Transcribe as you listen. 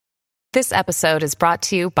This episode is brought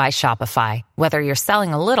to you by Shopify. Whether you're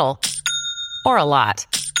selling a little or a lot,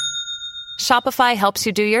 Shopify helps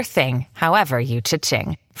you do your thing, however you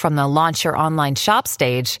cha-ching. From the launch your online shop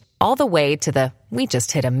stage, all the way to the we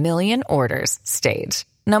just hit 1 million orders stage.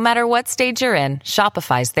 No matter what stage you're in,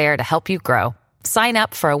 Shopify's there to help you grow. Sign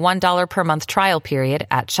up for a $1 per month trial period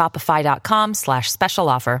at shopify.com/special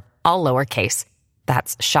offer, all lowercase.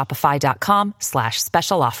 That's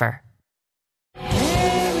shopify.com/special offer.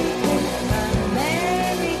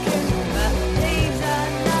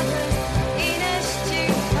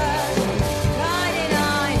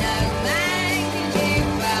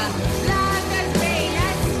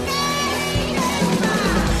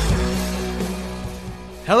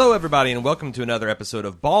 Hello, everybody, and welcome to another episode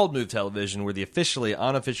of Bald Move Television. We're the officially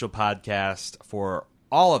unofficial podcast for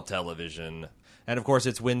all of television. And, of course,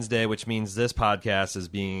 it's Wednesday, which means this podcast is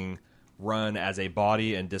being run as a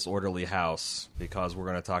bawdy and disorderly house because we're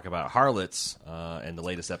going to talk about harlots in the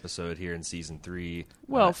latest episode here in Season 3.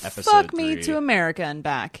 Well, episode fuck me 3. to America and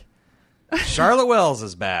back. Charlotte Wells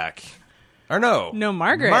is back. Or no. No,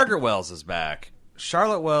 Margaret. Margaret Wells is back.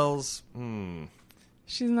 Charlotte Wells,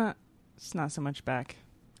 She's not so much back.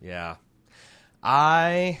 Yeah.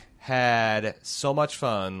 I had so much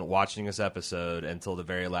fun watching this episode until the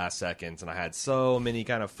very last seconds, and I had so many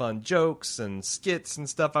kind of fun jokes and skits and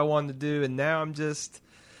stuff I wanted to do, and now I'm just...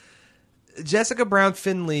 Jessica Brown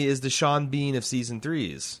Findlay is the Sean Bean of Season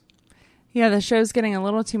 3s. Yeah, the show's getting a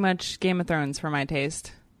little too much Game of Thrones for my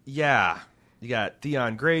taste. Yeah. You got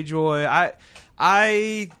Theon Greyjoy.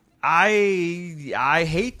 I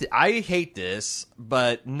hate this,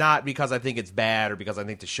 but not because I think it's bad or because I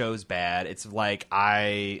think the show's bad. It's like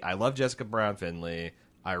I love Jessica Brown Findlay.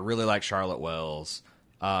 I really like Charlotte Wells.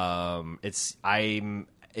 It's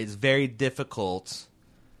very difficult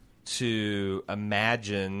to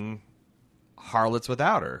imagine harlots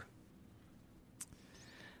without her.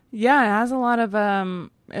 Yeah, it has a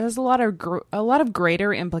lot of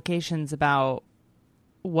greater implications about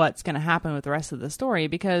what's going to happen with the rest of the story,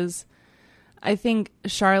 because I think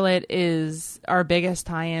Charlotte is our biggest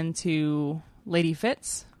tie-in to Lady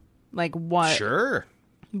Fitz. Like, what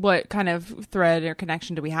kind of thread or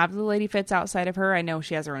connection do we have to the Lady Fitz outside of her? I know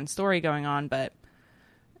she has her own story going on, but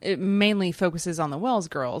it mainly focuses on the Wells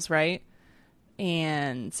girls, right?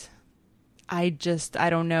 And I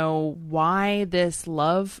don't know why this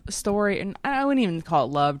love story, and I wouldn't even call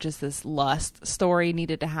it love, just this lust story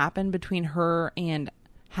needed to happen between her and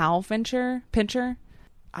Hal Pincher.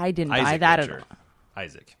 I didn't buy that at all.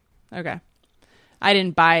 Isaac. Okay. I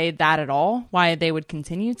didn't buy that at all, why they would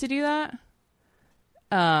continue to do that.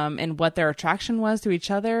 And what their attraction was to each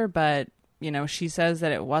other. But, you know, she says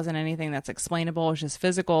that it wasn't anything that's explainable. It's just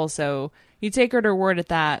physical. So you take her at her word at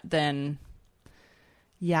that, then,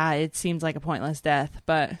 yeah, it seems like a pointless death.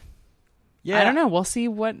 But yeah, I don't know. We'll see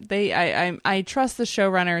what I trust the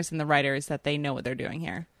showrunners and the writers that they know what they're doing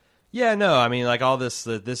here. Yeah, no, I mean, like, all this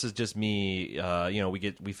is just me,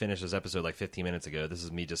 we finished this episode like 15 minutes ago. This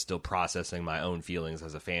is me just still processing my own feelings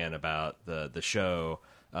as a fan about the show.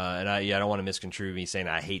 And I don't want to misconstrue me saying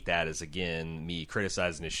I hate that as, again, me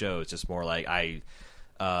criticizing the show. It's just more like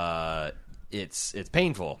it's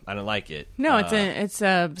painful. I don't like it. No, it's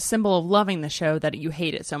a symbol of loving the show that you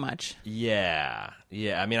hate it so much. Yeah.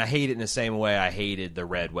 I mean, I hate it in the same way I hated the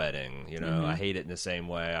Red Wedding. You know, Mm-hmm. I hate it in the same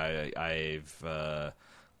way I've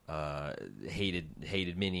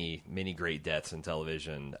hated many great deaths in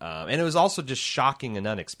television, and it was also just shocking and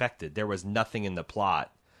unexpected. There was nothing in the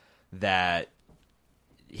plot that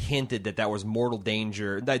hinted that was mortal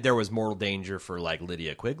danger. That there was mortal danger for, like,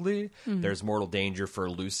 Lydia Quigley. Mm-hmm. There's mortal danger for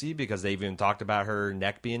Lucy because they've even talked about her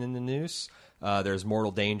neck being in the noose. There's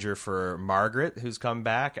mortal danger for Margaret, who's come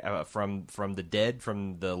back from the dead,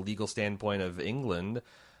 from the legal standpoint of England.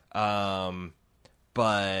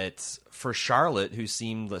 But for Charlotte, who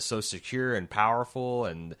seemed so secure and powerful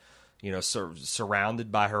and, you know,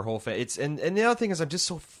 surrounded by her whole family. And the other thing is, I'm just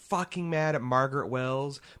so fucking mad at Margaret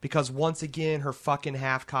Wells because, once again, her fucking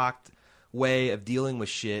half-cocked way of dealing with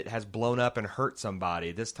shit has blown up and hurt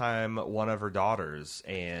somebody. This time, one of her daughters.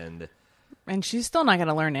 And she's still not going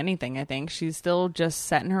to learn anything, I think. She's still just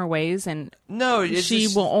set in her ways. And no, she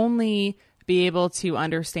will only be able to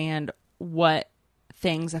understand what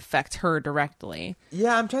things affect her directly.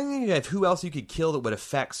 Yeah, I'm trying to think of who else you could kill that would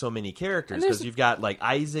affect so many characters, because you've got, like,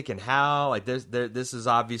 Isaac and Hal. Like, this is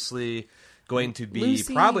obviously going to be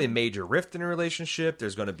Lucy. Probably a major rift in a relationship.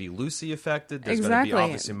 There's going to be Lucy affected. There's going to be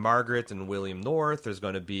obviously Margaret and William North. There's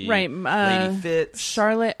going to be Lady Fitz.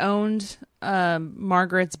 Charlotte owned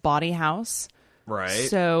Margaret's body house. Right.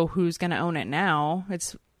 So who's going to own it now?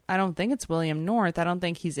 I don't think it's William North. I don't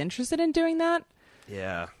think he's interested in doing that.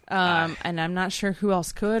 Yeah. And I'm not sure who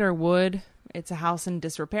else could or would. It's a house in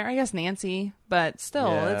disrepair. I guess Nancy, but still,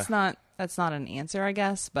 Yeah. that's not an answer, I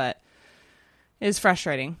guess, but it's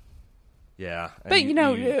frustrating. Yeah. And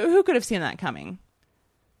But, who could have seen that coming?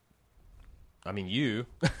 I mean, you.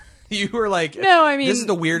 You were like, No, I mean, this is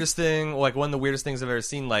the weirdest thing, like one of the weirdest things I've ever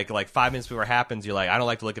seen. Like 5 minutes before it happens, you're like, I don't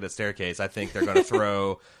like to look at a staircase. I think they're going to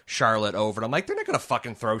throw Charlotte over. And I'm like, they're not going to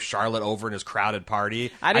fucking throw Charlotte over in his crowded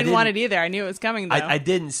party. I didn't want it either. I knew it was coming, though. I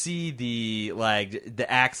didn't see the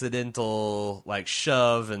accidental like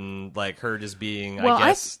shove and like her just being, Well, I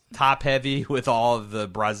guess, top heavy with all of the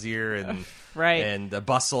brassiere and right. and the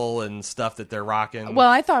bustle and stuff that they're rocking. Well,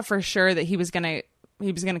 I thought for sure that he was gonna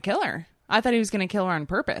kill her. I thought he was gonna kill her on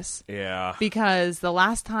purpose. Yeah. Because the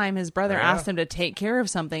last time his brother asked him to take care of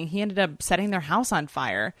something, he ended up setting their house on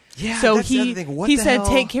fire. Yeah. So that's the other thing. What he the said, hell?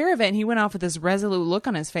 "Take care of it," and he went off with this resolute look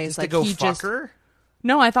on his face, Just like to go he fuck just. her?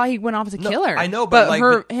 No, I thought he went off to kill her. I know,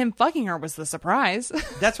 but him fucking her was the surprise.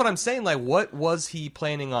 That's what I'm saying. Like, what was he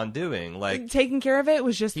planning on doing? Like, Taking care of it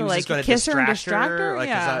was just he to was like just going to kiss her and distract her. Like,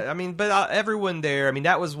 yeah. I mean, but everyone there. I mean,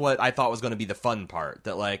 that was what I thought was going to be the fun part.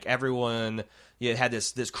 That like everyone. You had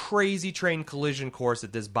this crazy train collision course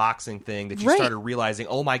at this boxing thing that you Right. started realizing,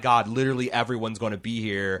 oh my god, literally everyone's going to be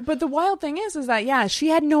here. But the wild thing is that, she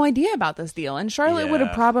had no idea about this deal. And Charlotte would have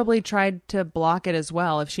Yeah. probably tried to block it as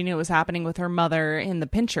well if she knew it was happening with her mother in the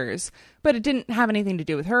Pinchers. But it didn't have anything to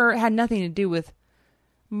do with her. It had nothing to do with...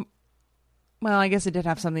 Well, I guess it did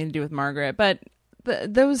have something to do with Margaret. But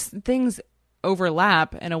those things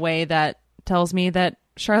overlap in a way that tells me that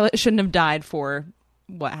Charlotte shouldn't have died for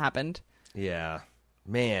what happened. Yeah.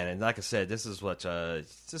 Man, and like I said, this is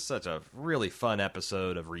just such a really fun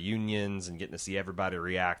episode of reunions and getting to see everybody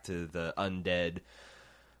react to the undead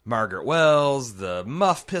Margaret Wells, the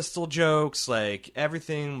muff pistol jokes, like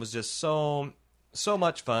everything was just so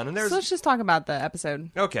much fun. And So let's just talk about the episode.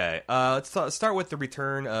 okay, let's start with the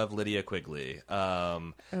return of Lydia Quigley.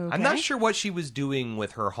 I'm not sure what she was doing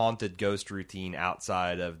with her haunted ghost routine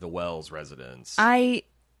outside of the Wells residence. I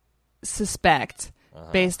suspect,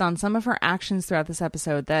 based on some of her actions throughout this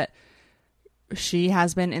episode, that she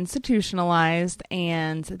has been institutionalized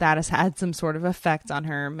and that has had some sort of effect on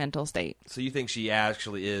her mental state. So you think she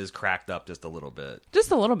actually is cracked up just a little bit?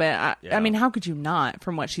 Just a little bit. Yeah. I mean, how could you not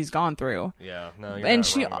from what she's gone through? Yeah, no, you're And not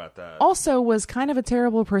she wrong about that. also was kind of a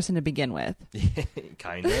terrible person to begin with.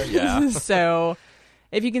 Kind of, yeah. So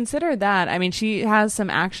if you consider that, I mean, she has some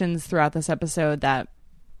actions throughout this episode that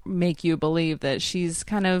make you believe that she's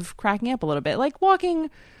kind of cracking up a little bit. Like walking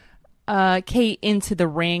Kate into the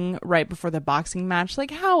ring right before the boxing match.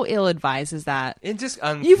 Like, how ill-advised is that? And just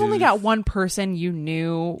You've only got one person you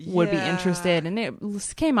knew would be Yeah. interested, and it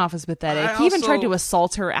came off as pathetic. I He even also- tried to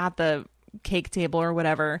assault her at the cake table or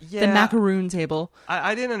whatever. The Yeah. macaroon table.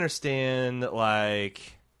 I didn't understand,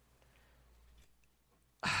 like,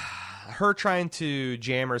 her trying to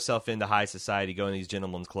jam herself into high society, going to these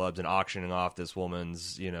gentlemen's clubs and auctioning off this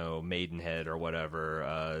woman's, maidenhead or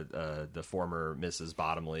whatever, the former Mrs.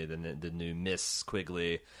 Bottomley, the new Miss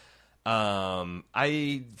Quigley.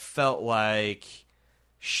 I felt like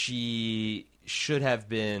she should have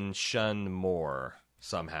been shunned more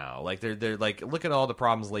somehow. Like they're like, look at all the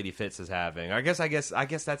problems Lady Fitz is having. I guess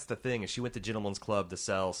that's the thing. Is she went to gentlemen's club to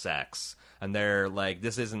sell sex, and they're like,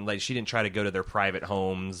 this isn't like, she didn't try to go to their private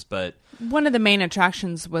homes, but One of the main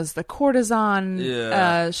attractions was the courtesan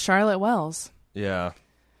Yeah. Charlotte Wells. yeah.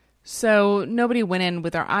 So nobody went in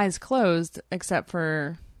with their eyes closed except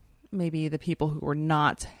for maybe the people who were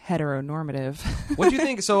not heteronormative. What do you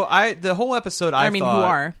think? So the whole episode, I mean, who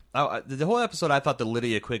are? The whole episode, I thought that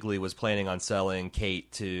Lydia Quigley was planning on selling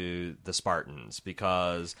Kate to the Spartans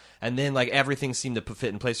and then like everything seemed to fit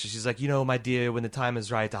in place. So she's like, my dear, when the time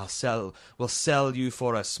is right, we'll sell you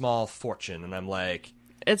for a small fortune. And I'm like,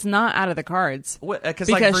 It's not out of the cards. because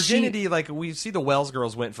like virginity, like we see the Wells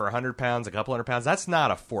girls went for £100, a couple £100. That's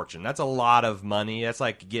not a fortune. That's a lot of money. That's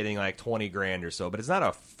like getting like 20 grand or so, but it's not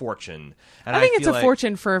a fortune. And I think it's feel a like,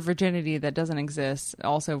 fortune for a virginity that doesn't exist.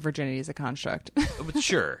 Also, virginity is a construct. But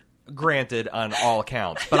sure, granted on all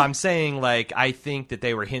accounts. But I'm saying, like, I think that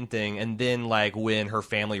they were hinting, and then, like, when her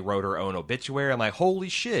family wrote her own obituary, I'm like, holy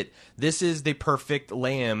shit, this is the perfect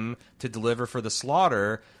lamb to deliver for the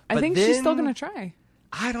slaughter. I But think then, she's still going to try.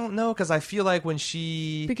 I don't know, because I feel like when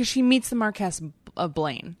she... Because she meets the Marquess of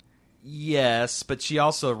Blaine. Yes, but she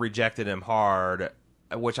also rejected him hard,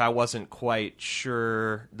 which I wasn't quite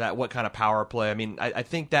sure what kind of power play. I mean, I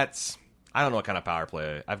think that's... I don't know what kind of power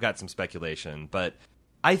play. I've got some speculation, but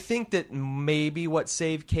I think that maybe what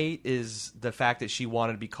saved Kate is the fact that she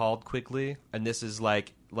wanted to be called Quigley, and this is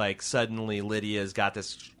like suddenly Lydia's got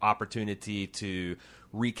this opportunity to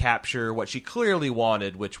recapture what she clearly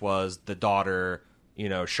wanted, which was the daughter,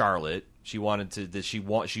 Charlotte. She wanted to. She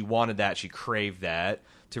wanted that. She craved that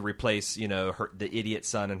to replace, the idiot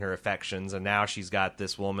son and her affections. And now she's got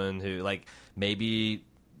this woman who, like, maybe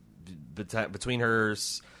between her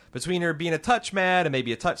being a touch mad and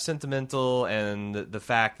maybe a touch sentimental, and the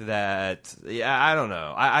fact that, I don't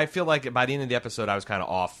know. I feel like by the end of the episode, I was kind of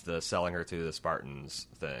off the selling her to the Spartans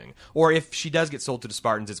thing. Or if she does get sold to the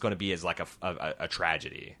Spartans, it's going to be as like a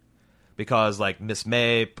tragedy. Because, like, Miss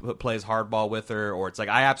May plays hardball with her, or it's like,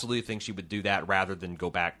 I absolutely think she would do that rather than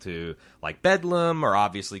go back to, like, Bedlam, or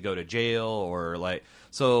obviously go to jail, or, like,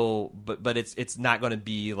 so, but it's not going to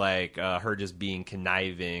be, like, her just being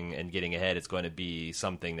conniving and getting ahead. It's going to be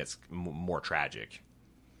something that's more tragic.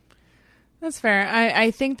 That's fair.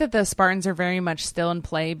 I think that the Spartans are very much still in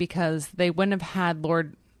play because they wouldn't have had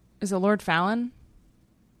Lord Fallon?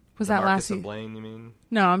 Was that last season? Blaine, you mean?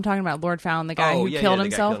 No, I'm talking about Lord Fallon, the guy who killed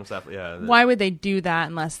himself. Yeah, Why would they do that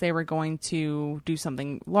unless they were going to do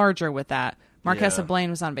something larger with that? Marquessa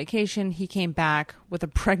Blaine was on vacation. He came back with a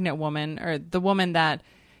pregnant woman, or the woman that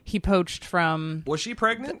he poached from. Was she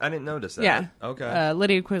pregnant? I didn't notice that. Yeah. Okay.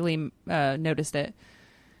 Lydia Quigley noticed it.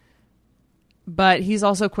 But he's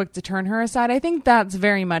also quick to turn her aside. I think that's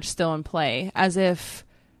very much still in play, as if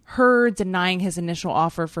her denying his initial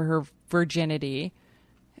offer for her virginity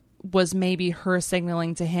was maybe her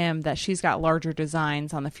signaling to him that she's got larger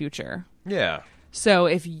designs on the future. Yeah. So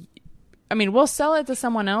we'll sell it to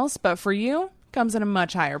someone else, but for you, comes at a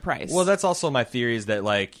much higher price. Well, that's also my theory, is that,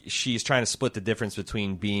 like, she's trying to split the difference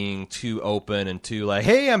between being too open and too, like,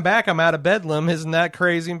 hey, I'm back, I'm out of Bedlam, isn't that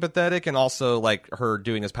crazy and pathetic? And also, like, her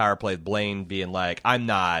doing this power play with Blaine being like, I'm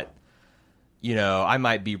not, I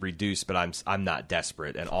might be reduced, but I'm not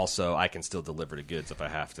desperate, and also I can still deliver the goods if I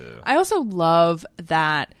have to. I also love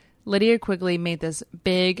that Lydia Quigley made this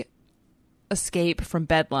big escape from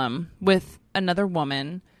Bedlam with another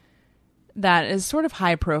woman that is sort of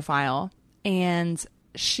high profile, and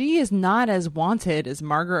she is not as wanted as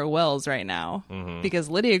Margaret Wells right now, because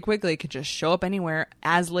Lydia Quigley could just show up anywhere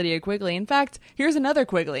as Lydia Quigley. In fact, here's another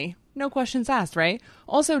Quigley. No questions asked, right?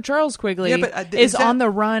 Also, Charles Quigley is on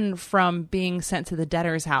the run from being sent to the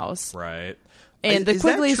debtor's house. Right. And the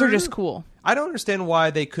Quigleys are just cool. I don't understand why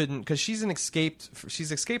they couldn't, because she's escaped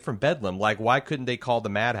from Bedlam. Like, why couldn't they call the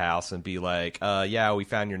Madhouse and be like, yeah, we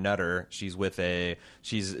found your nutter. She's with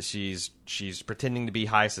she's pretending to be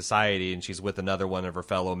high society, and she's with another one of her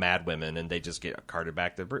fellow mad women, and they just get carted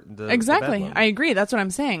back to exactly. Bedlam. I agree. That's what I'm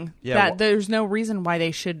saying. Yeah, there's no reason why they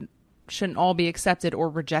shouldn't all be accepted or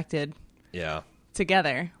rejected. Yeah.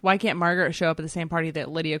 Together. Why can't Margaret show up at the same party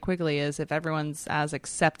that Lydia Quigley is if everyone's as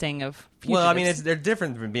accepting of fugitives? Well, I mean, they're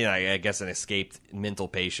different from being, I guess, an escaped mental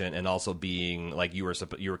patient, and also being like you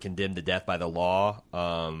were condemned to death by the law.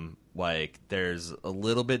 Like, there's a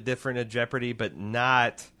little bit different at Jeopardy, but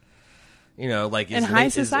not. Like, in high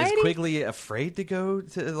society, is Quigley afraid to go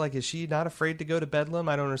to? Like, is she not afraid to go to Bedlam?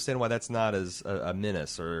 I don't understand why that's not as a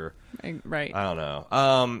menace, or right. I don't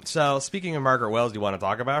know. So speaking of Margaret Wells, do you want to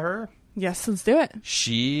talk about her? Yes, let's do it.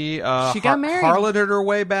 She got married. Harloted her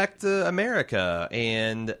way back to America,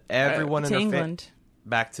 and everyone in England.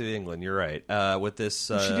 Back to England. You're right. With this,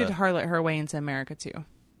 she did harlot her way into America too.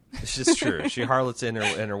 It's just true. She harlots in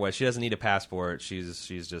her way. She doesn't need a passport. She's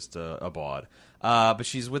just a bawd. But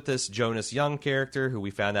she's with this Jonas Young character, who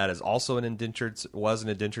we found out is also an indentured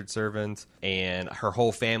servant, and her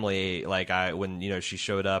whole family. Like, when she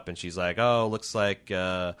showed up, and she's like, "Oh, looks like."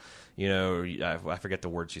 I forget the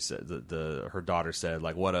word she said. Her daughter said,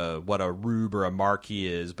 like, what a rube or a mark he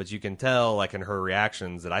is. But you can tell, like, in her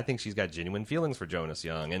reactions, that I think she's got genuine feelings for Jonas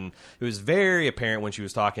Young. And it was very apparent when she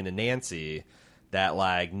was talking to Nancy that,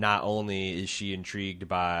 like, not only is she intrigued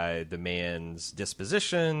by the man's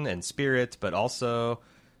disposition and spirit, but also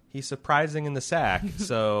he's surprising in the sack.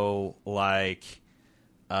 So, like,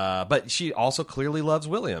 but she also clearly loves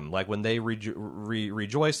William. Like, when they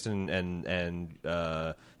rejoiced and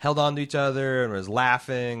held on to each other and was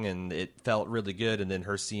laughing, and it felt really good. And then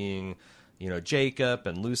her seeing, Jacob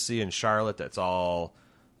and Lucy and Charlotte, that's all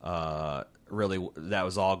that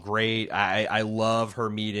was all great. I love her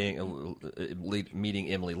meeting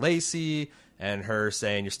Emily Lacey, and her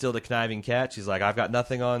saying, "You're still the conniving cat." She's like, "I've got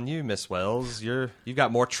nothing on you, Miss Wells. You've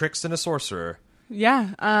got more tricks than a sorcerer."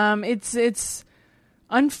 Yeah. It's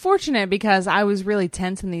unfortunate because I was really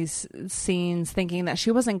tense in these scenes, thinking that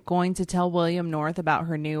she wasn't going to tell William North about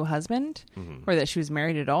her new husband, or that she was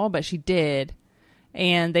married at all, but she did.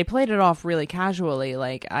 And they played it off really casually.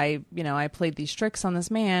 Like, I played these tricks on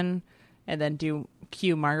this man, and then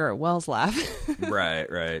cue Margaret Wells laugh.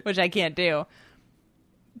 Right. Which I can't do.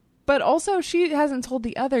 But also, she hasn't told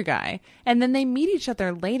the other guy. And then they meet each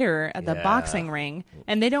other later at the boxing ring,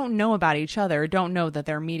 and they don't know about each other, don't know that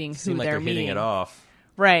they're meeting who like they're hitting meeting. it off.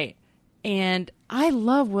 Right. And I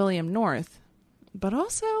love William North, but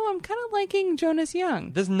also I'm kind of liking Jonas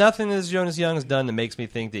Young. There's nothing that Jonas Young's done that makes me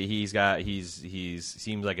think that he's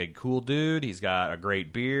seems like a cool dude. He's got a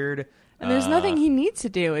great beard. And there's nothing he needs to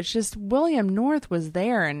do. It's just William North was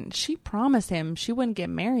there, and she promised him she wouldn't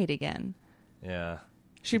get married again. Yeah.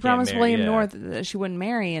 She promised William North that she wouldn't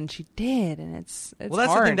marry, and she did, and it's well,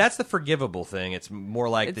 that's hard. the thing. That's the forgivable thing. It's more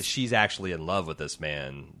like that she's actually in love with this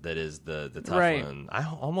man. That is the tough one. I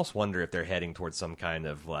almost wonder if they're heading towards some kind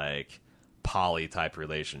of like poly type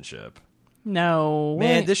relationship. No,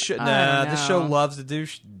 man, this show loves to do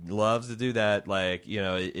that. Like, you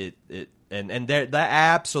know, and that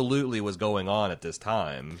absolutely was going on at this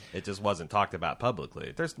time. It just wasn't talked about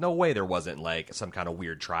publicly. There's no way there wasn't like some kind of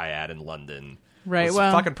weird triad in London. Right. As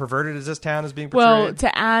well, fucking perverted as this town is being portrayed. Well,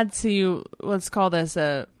 to add to, let's call this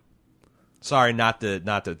a. Sorry, not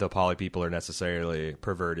that the poly people are necessarily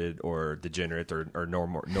perverted or degenerate or no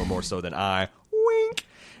more so than I. Wink.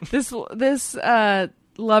 This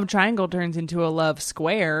love triangle turns into a love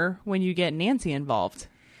square when you get Nancy involved.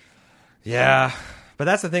 Yeah. But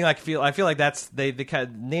that's the thing. I feel like that's they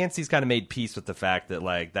Nancy's kind of made peace with the fact that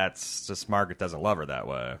like that's just Margaret doesn't love her that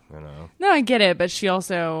way. You know. No, I get it, but she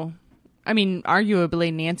also. I mean,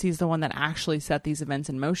 arguably, Nancy's the one that actually set these events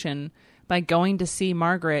in motion by going to see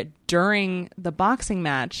Margaret during the boxing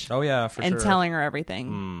match. Oh yeah, for sure. And telling her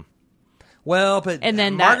everything. Mm. Well, but and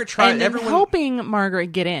then Margaret tried. And everyone helping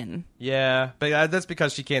Margaret get in. Yeah, but that's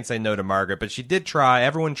because she can't say no to Margaret. But she did try.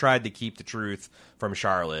 Everyone tried to keep the truth from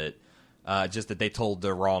Charlotte. Just that they told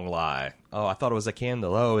the wrong lie. Oh, I thought it was a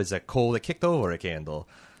candle. Oh, it's a coal that kicked over a candle.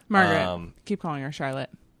 Margaret, keep calling her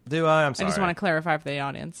Charlotte. Do I? I'm sorry. I just want to clarify for the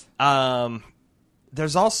audience.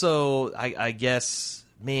 There's also, I guess,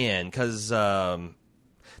 man, because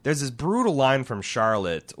there's this brutal line from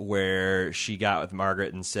Charlotte where she got with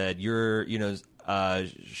Margaret and said,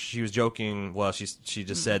 she was joking. Well, she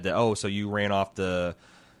just said that, oh, so you ran off to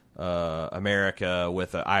America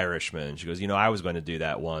with an Irishman. She goes, I was going to do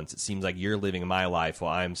that once. It seems like you're living my life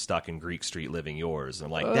while I'm stuck in Greek Street living yours. And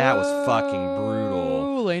I'm like, that was fucking brutal.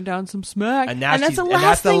 Laying down some smack. And that's the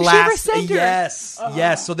last thing she ever said to her.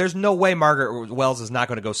 Yes. So there's no way Margaret Wells is not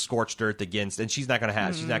going to go scorched earth against, and she's not going to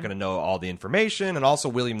have, she's not going to know all the information. And also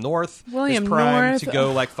William North is primed to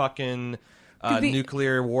go like fucking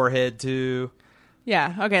nuclear warhead too.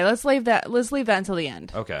 Yeah. Okay. Let's leave that until the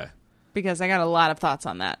end. Okay. Because I got a lot of thoughts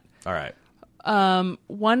on that. All right.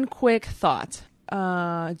 One quick thought.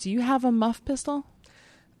 Do you have a muff pistol?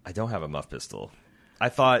 I don't have a muff pistol. I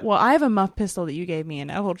thought... Well, I have a muff pistol that you gave me,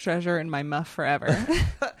 and I will treasure in my muff forever.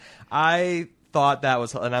 I thought that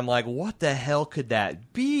was... And I'm like, what the hell could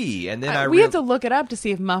that be? And then we have to look it up to see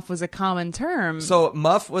if muff was a common term. So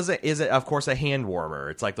muff is of course, a hand warmer.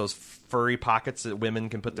 It's like those furry pockets that women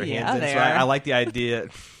can put their hands in. So I like the idea...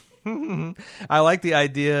 I like the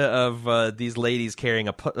idea of these ladies carrying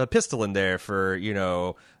a pistol in there for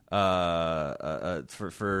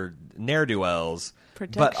for ne'er-do-wells.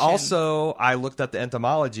 Protection. But also, I looked up the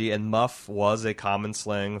etymology, and muff was a common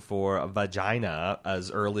slang for a vagina as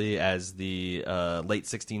early as the late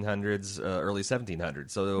 1600s, early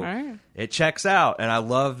 1700s. So it checks out, and I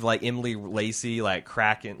love like Emily Lacey like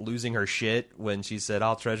losing her shit when she said,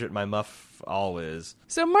 "I'll treasure it in my muff always."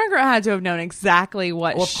 So Margaret had to have known exactly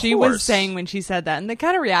what she was saying when she said that, and the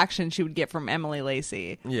kind of reaction she would get from Emily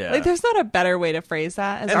Lacey. Yeah, like there's not a better way to phrase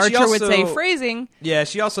that, as Archer would say, phrasing. Yeah,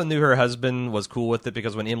 she also knew her husband was cool with it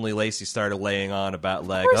because when Emily Lacey started laying on about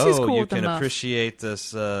like, cool you can appreciate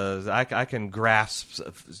this, I can grasp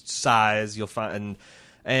size. You'll find,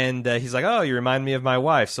 and he's like, oh, you remind me of my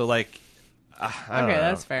wife. So like. I don't know.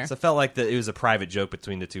 That's fair. So it felt like it was a private joke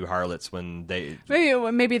between the two harlots when they...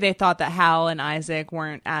 Maybe they thought that Hal and Isaac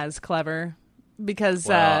weren't as clever because...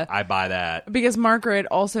 I buy that. Because Margaret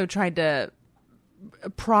also tried to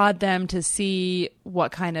prod them to see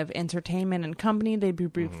what kind of entertainment and company they'd be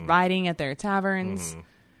providing at their taverns. Mm-hmm.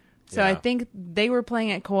 So I think they were playing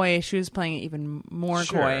it coy. She was playing it even more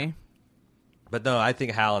coy. But no, I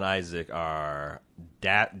think Hal and Isaac are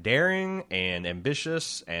daring and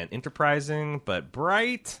ambitious and enterprising, but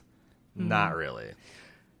bright, not really.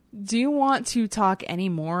 Do you want to talk any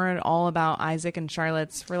more at all about Isaac and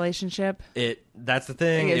Charlotte's relationship? That's the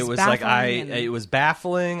thing. It was like it was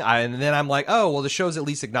baffling. And then I'm like, oh, well, the show's at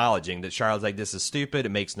least acknowledging that Charlotte's like, this is stupid. It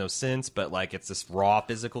makes no sense. But like, it's this raw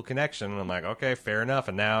physical connection. And I'm like, okay, fair enough.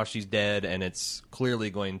 And now she's dead, and it's clearly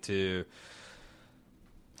going to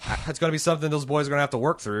It's going to be something those boys are going to have to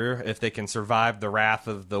work through if they can survive the wrath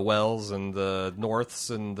of the Wells and the Norths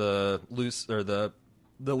and the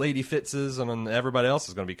Lady Fitzes, and then everybody else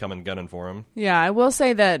is going to be coming gunning for him. Yeah, I will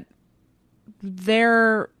say that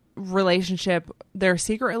their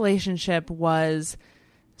secret relationship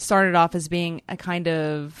started off as being a kind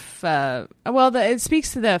of it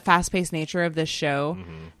speaks to the fast-paced nature of this show,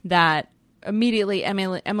 that immediately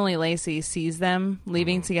Emily Lacey sees them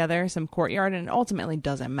leaving together some courtyard, and it ultimately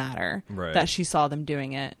doesn't matter that she saw them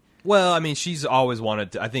doing it. Well, I mean, she's always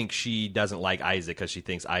wanted to. I think she doesn't like Isaac because she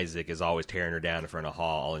thinks Isaac is always tearing her down in front of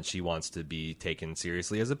Hall, and she wants to be taken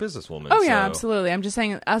seriously as a businesswoman. Oh, yeah, absolutely. I'm just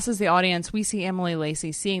saying, us as the audience, we see Emily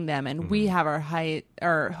Lacey seeing them, and we have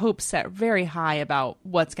our hopes set very high about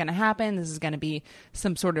what's going to happen. This is going to be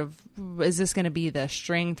is this going to be the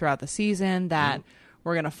string throughout the season that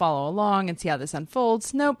we're going to follow along and see how this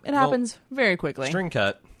unfolds? Nope, it happens very quickly. String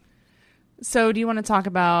cut. So do you want to talk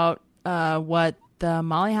about what the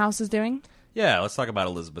Molly house is doing? Yeah, let's talk about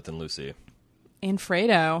Elizabeth and Lucy. And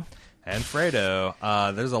Fredo.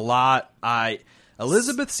 There's a lot.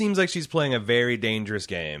 Elizabeth seems like she's playing a very dangerous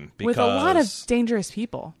game. With a lot of dangerous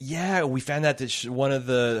people. Yeah, we found out that one of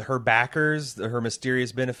her backers, her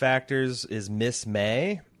mysterious benefactors, is Miss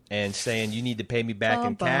May, and saying, you need to pay me back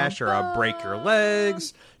in cash or I'll break your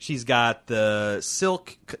legs. She's got the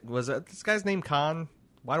Silk... Was this guy's name Khan?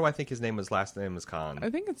 Why do I think his last name was Khan?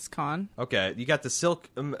 I think it's Khan. Okay, you got the Silk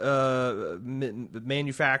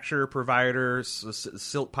manufacturer, provider,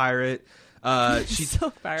 Silk Pirate. She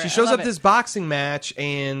shows up this boxing match,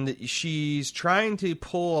 and she's trying to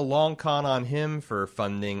pull a long con on him for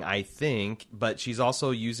funding, I think, but she's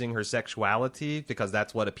also using her sexuality because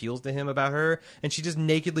that's what appeals to him about her, and she just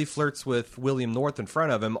nakedly flirts with William North in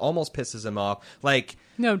front of him, almost pisses him off.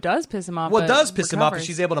 No, it does piss him off. Well, it does piss him off because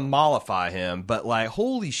she's able to mollify him. But,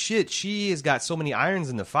 holy shit, she has got so many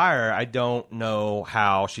irons in the fire, I don't know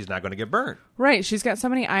how she's not going to get burnt. Right. She's got so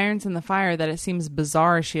many irons in the fire that it seems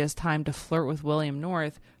bizarre she has time to flirt with William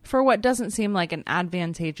North for what doesn't seem like an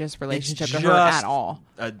advantageous relationship to her at all.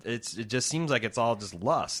 It just seems like it's all just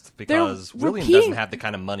lust because William doesn't have the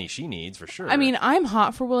kind of money she needs, for sure. I mean, I'm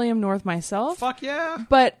hot for William North myself. Fuck yeah.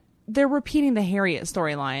 But they're repeating the Harriet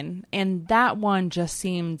storyline, and that one just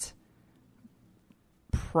seemed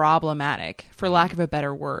problematic, for lack of a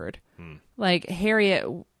better word. Harriet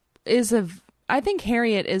I think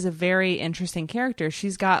Harriet is a very interesting character.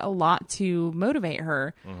 She's got a lot to motivate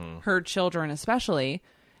her, her children especially,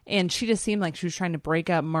 and she just seemed like she was trying to break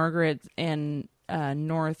up Margaret and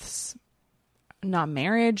North's, not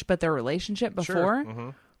marriage, but their relationship before.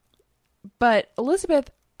 Sure. But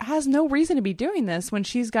Elizabeth has no reason to be doing this when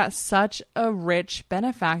she's got such a rich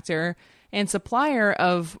benefactor and supplier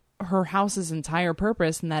of her house's entire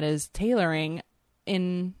purpose, and that is tailoring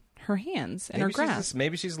in her hands and her grasp.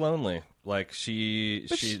 Maybe she's lonely.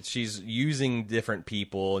 She's using different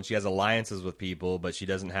people, and she has alliances with people, but she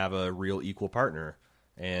doesn't have a real equal partner.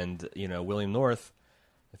 And William North,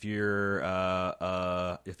 if you're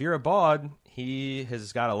a bod, he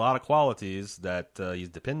has got a lot of qualities that he's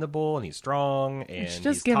dependable and he's strong and she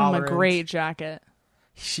just he's give tolerant. him a great jacket.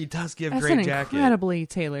 She does give That's great an jacket. Incredibly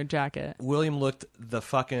tailored jacket. William looked the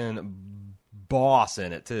fucking boss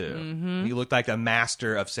in it too. He looked like a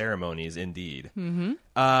master of ceremonies, indeed.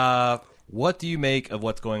 What do you make of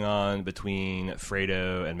what's going on between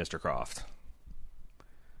Fredo and Mr. Croft?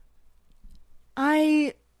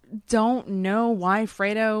 I don't know why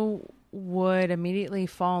Fredo would immediately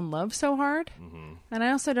fall in love so hard. And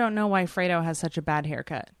I also don't know why Fredo has such a bad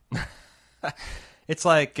haircut. It's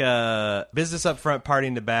like business up front, party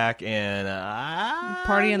in the back, and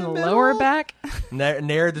party in the lower back.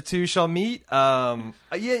 Ne'er the two shall meet.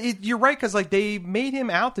 You're right, because they made him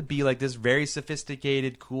out to be like this very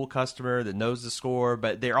sophisticated, cool customer that knows the score,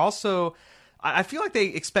 but they're also... I feel like they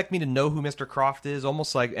expect me to know who Mr. Croft is,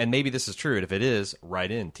 almost like, and maybe this is true, and if it is,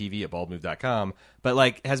 write in, tv@baldmove.com.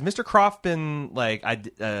 But, has Mr. Croft been,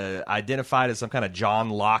 identified as some kind of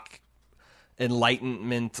John Locke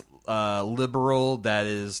Enlightenment liberal that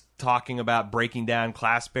is talking about breaking down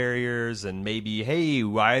class barriers and maybe, hey,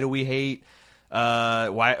 why do we hate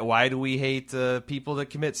people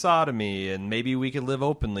that commit sodomy, and maybe we could live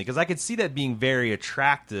openly? Because I could see that being very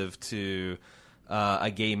attractive to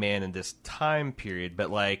a gay man in this time period,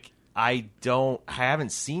 but I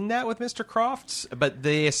haven't seen that with Mr. Croft, but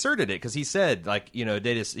they asserted it because he said, he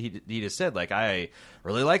just said, I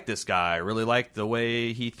really like this guy, I really like the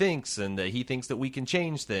way he thinks, and that he thinks that we can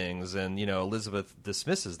change things, and Elizabeth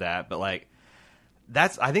dismisses that, but I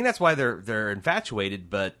think that's why they're infatuated,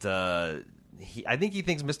 but I think he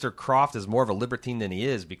thinks Mr. Croft is more of a libertine than he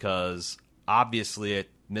is, because obviously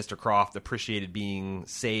Mr. Croft appreciated being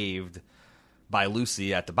saved by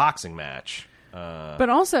Lucy at the boxing match. But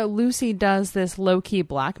also, Lucy does this low-key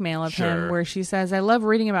blackmail of him where she says, I love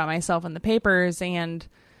reading about myself in the papers, and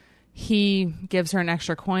he gives her an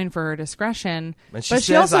extra coin for her discretion. And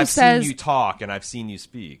she also I've seen you talk and I've seen you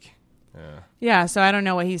speak. Yeah, so I don't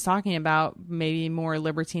know what he's talking about. Maybe more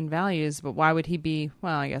libertine values, but why would he be...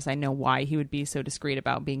 Well, I guess I know why he would be so discreet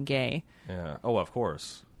about being gay. Yeah. Oh, of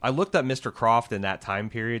course. I looked up Mr. Croft in that time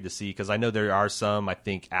period to see, because I know there are some, I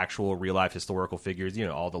think, actual real-life historical figures, you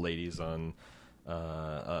know, all the ladies on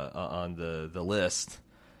the list,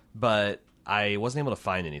 but I wasn't able to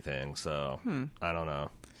find anything, so I don't know.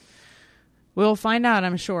 We'll find out,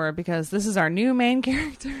 I'm sure, because this is our new main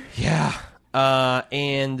character. Yeah.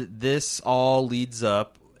 And this all leads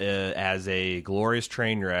up as a glorious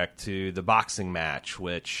train wreck to the boxing match,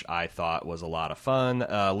 which I thought was a lot of fun.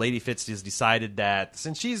 Lady Fitz has decided that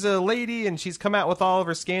since she's a lady and she's come out with all of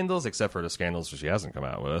her scandals, except for the scandals she hasn't come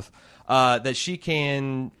out with, that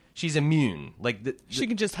she's immune. Like she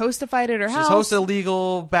can just host a fight at her house. Just host a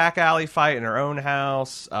legal back alley fight in her own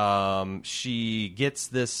house. She gets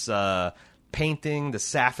this painting, the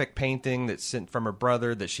Sapphic painting that's sent from her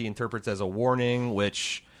brother that she interprets as a warning,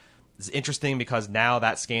 which is interesting because now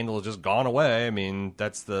that scandal has just gone away. I mean,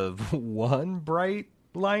 that's the one bright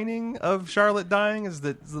lining of Charlotte dying, is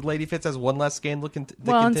that the Lady Fitz has one less scandal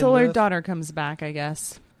until her daughter comes back, I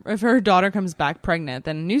guess. If her daughter comes back pregnant,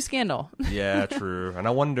 then new scandal. Yeah, true. And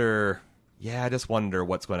I just wonder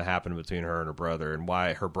what's going to happen between her and her brother, and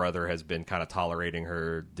why her brother has been kind of tolerating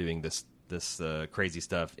her doing this crazy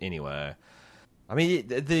stuff anyway. I mean,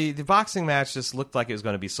 the boxing match just looked like it was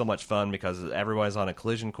going to be so much fun because everybody's on a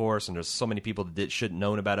collision course, and there's so many people that shouldn't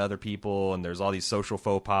known about other people, and there's all these social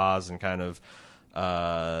faux pas and kind of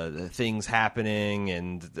things happening,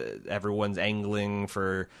 and everyone's angling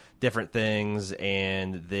for different things,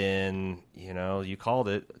 and then, you know, you called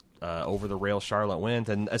it, over the rail Charlotte went,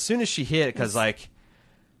 and as soon as she hit, because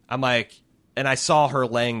and I saw her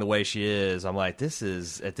laying the way she is, I'm like, this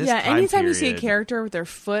is, at this time anytime period, you see a character with their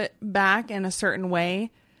foot back in a certain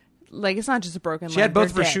way, like, it's not just a broken leg. She had both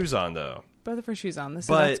of her shoes on, though. Both of her shoes on,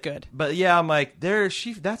 so that's good. But yeah, I'm like,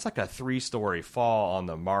 that's like a 3-story fall on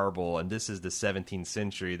the marble, and this is the 17th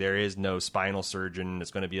century. There is no spinal surgeon that's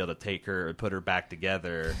going to be able to take her and put her back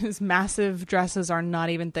together. His massive dresses are not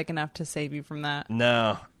even thick enough to save you from that.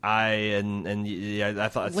 No, I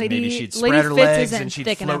thought maybe she'd spread her legs and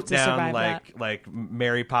she'd float down like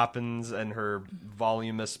Mary Poppins and her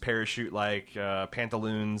voluminous parachute like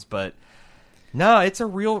pantaloons, but. No, it's a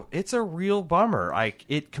real bummer.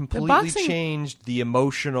 It completely changed the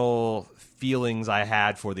emotional feelings I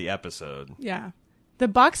had for the episode. Yeah. The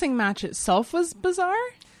boxing match itself was bizarre.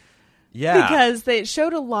 Yeah. Because they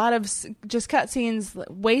showed a lot of just cutscenes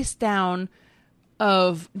waist down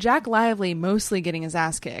of Jack Lively mostly getting his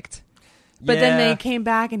ass kicked. But then they came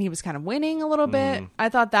back and he was kind of winning a little bit. I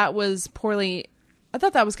thought that was kind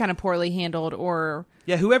of poorly handled, or...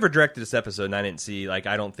 Yeah, whoever directed this episode, and I didn't see,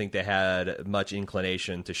 I don't think they had much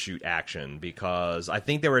inclination to shoot action, because I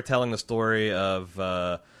think they were telling the story of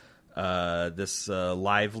this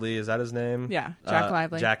Lively, is that his name? Yeah, Jack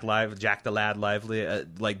Lively. Jack the Lad Lively,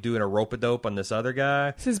 doing a rope-a-dope on this other guy.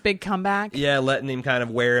 It's his big comeback. Yeah, letting him kind of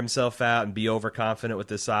wear himself out and be overconfident with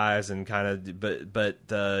his size, and kind of,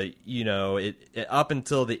 but you know, it up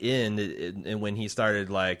until the end, and when he started,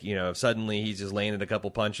 suddenly he's just landed a couple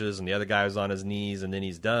punches, and the other guy was on his knees, and then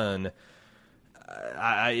he's done.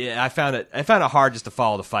 I found it hard just to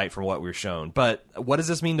follow the fight from what we were shown. But what does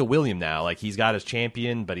this mean to William now? He's got his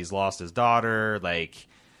champion, but he's lost his daughter. I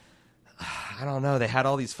don't know. They had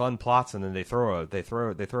all these fun plots, and then they throw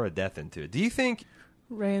a death into it. Do you think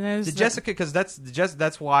Jessica? Because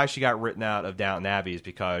that's why she got written out of Downton Abbey, is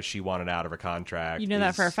because she wanted out of her contract. You know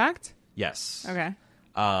that for a fact? Yes. Okay.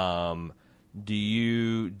 Do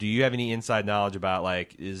you have any inside knowledge about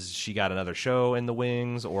is she got another show in the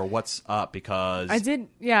wings, or what's up? Because I did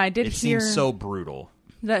it hear seems so brutal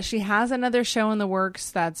that she has another show in the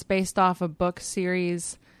works that's based off a book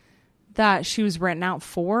series that she was written out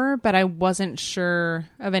for, but I wasn't sure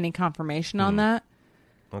of any confirmation on that.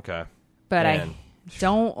 Okay. But I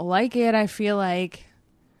don't like it. I feel like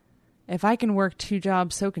if I can work 2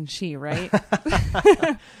 jobs, so can she, right?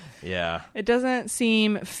 Yeah. It doesn't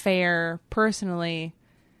seem fair, personally,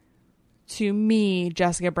 to me,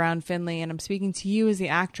 Jessica Brown Findlay, and I'm speaking to you as the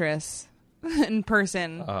actress in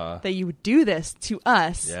person, that you would do this to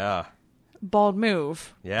us. Yeah. Bald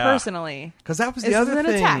move. Yeah. Personally. Because that was the other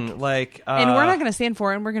thing. Attack. And we're not going to stand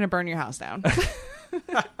for it, and we're going to burn your house down.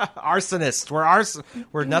 Arsonist.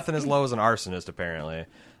 We're nothing as low as an arsonist, apparently.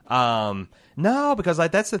 No, because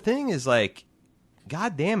like that's the thing is like,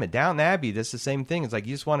 God damn it, Downton Abbey. That's the same thing. It's like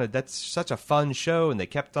you just wanted. That's such a fun show, and they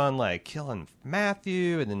kept on like killing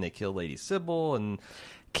Matthew, and then they killed Lady Sybil, and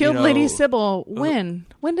Killed Lady Sybil. When?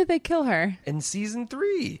 When did they kill her? in season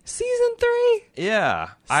 3. Season 3. Yeah,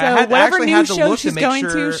 So I whatever actually new had to show look she's to make going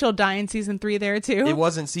sure to, she'll die in season 3 there too. it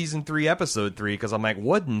wasn't season 3, episode 3, because I'm like,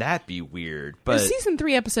 wouldn't that be weird? It But was season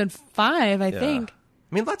 3, episode 5, I think.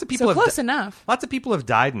 I mean, lots of people So have close enough. Lots of people have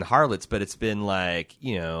died in Harlots, but it's been like,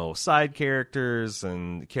 side characters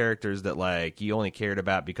and characters that like you only cared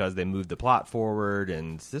about because they moved the plot forward.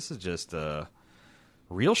 And this is just a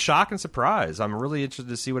real shock and surprise. I'm really interested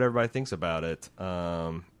to see what everybody thinks about it.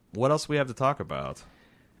 What else we have to talk about?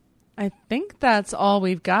 I think that's all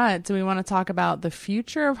we've got. Do we want to talk about the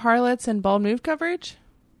future of Harlots and Bald Move coverage?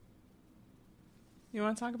 You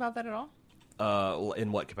want to talk about that at all?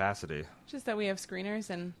 In what capacity? Just that we have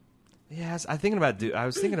screeners and... Yes, I was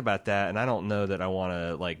thinking about that, and I don't know that I want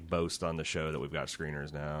to like boast on the show that we've got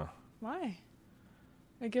screeners now. Why?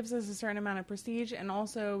 It gives us a certain amount of prestige, and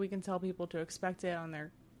also we can tell people to expect it on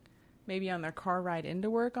their car ride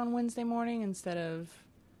into work on Wednesday morning instead of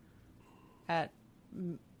at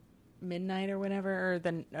midnight or whatever,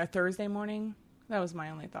 or Thursday morning. That was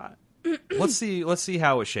my only thought. Let's see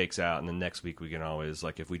how it shakes out, and then next week we can always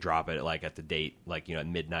like if we drop it like at the date like at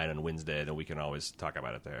midnight on Wednesday, then we can always talk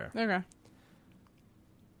about it there. Okay.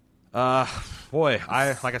 Boy,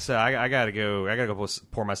 I gotta go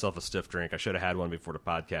pour myself a stiff drink. I should have had one before the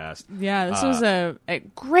podcast. Yeah, this was a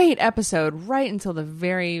great episode right until the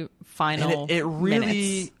very final. And it really,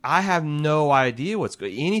 minutes. I have no idea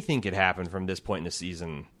anything could happen from this point in the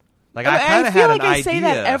season. Like I kind of feel had like an I idea. say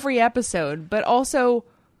that every episode, but also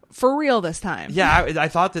for real this time. Yeah, I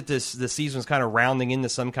thought that the season was kind of rounding into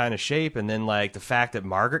some kind of shape, and then like the fact that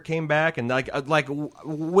Margaret came back, and like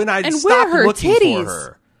when I And stopped where her looking titties? for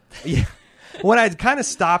her, yeah, when I kind of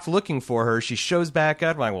stopped looking for her, she shows back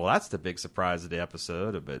up. I'm like, well, that's the big surprise of the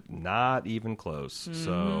episode, but not even close. Mm-hmm.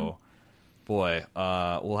 So, boy,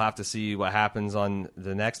 we'll have to see what happens on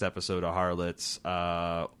the next episode of Harlots.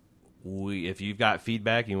 If you've got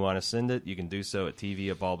feedback and you want to send it, you can do so at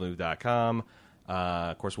tv@baldmove.com.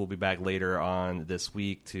 Of course, we'll be back later on this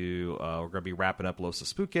week we're going to be wrapping up Los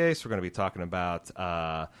Espookes. We're going to be talking about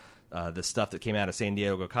the stuff that came out of San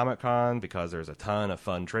Diego Comic-Con, because there's a ton of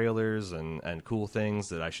fun trailers and cool things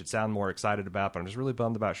that I should sound more excited about, but I'm just really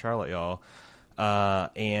bummed about Charlotte, y'all.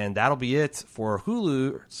 And that'll be it for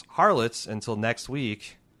Hulu's Harlots until next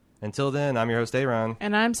week. Until then, I'm your host, Aaron.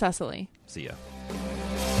 And I'm Cecily. See ya.